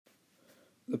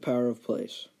The Power of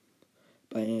Place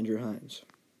by Andrew Hines.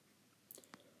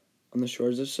 On the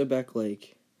shores of Sebec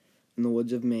Lake, in the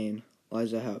woods of Maine,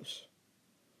 lies a house.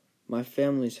 My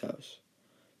family's house,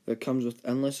 that comes with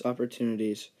endless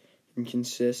opportunities and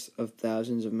consists of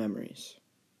thousands of memories.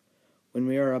 When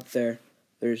we are up there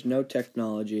is no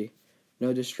technology,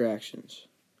 no distractions,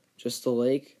 just the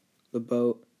lake, the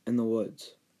boat, and the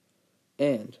woods,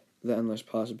 and the endless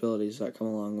possibilities that come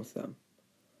along with them.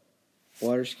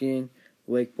 Water skiing,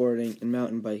 wakeboarding, and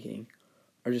mountain biking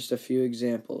are just a few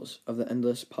examples of the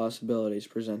endless possibilities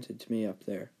presented to me up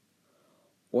there.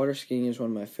 Water skiing is one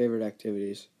of my favorite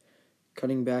activities.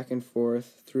 Cutting back and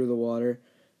forth through the water,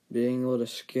 being able to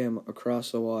skim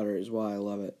across the water is why I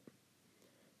love it.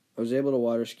 I was able to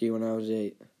water ski when I was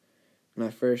 8, and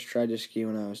I first tried to ski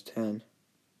when I was 10.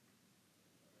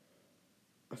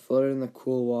 I floated in the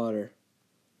cool water,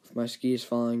 with my skis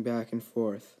falling back and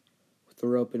forth, with the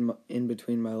rope in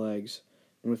between my legs,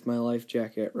 and with my life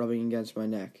jacket rubbing against my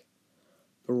neck.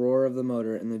 The roar of the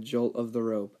motor and the jolt of the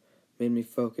rope made me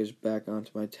focus back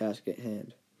onto my task at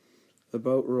hand. The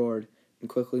boat roared and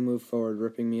quickly moved forward,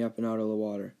 ripping me up and out of the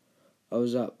water. I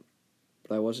was up,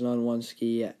 but I wasn't on one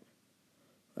ski yet.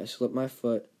 I slipped my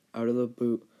foot out of the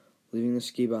boot, leaving the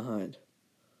ski behind.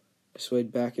 I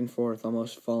swayed back and forth,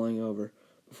 almost falling over,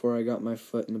 before I got my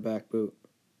foot in the back boot.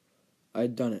 I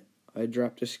had done it. I had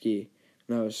dropped a ski,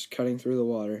 and I was cutting through the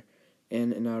water,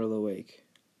 in and out of the wake.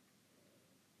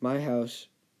 My house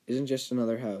isn't just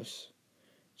another house.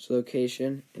 Its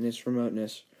location and its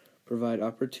remoteness provide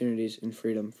opportunities and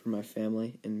freedom for my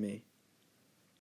family and me.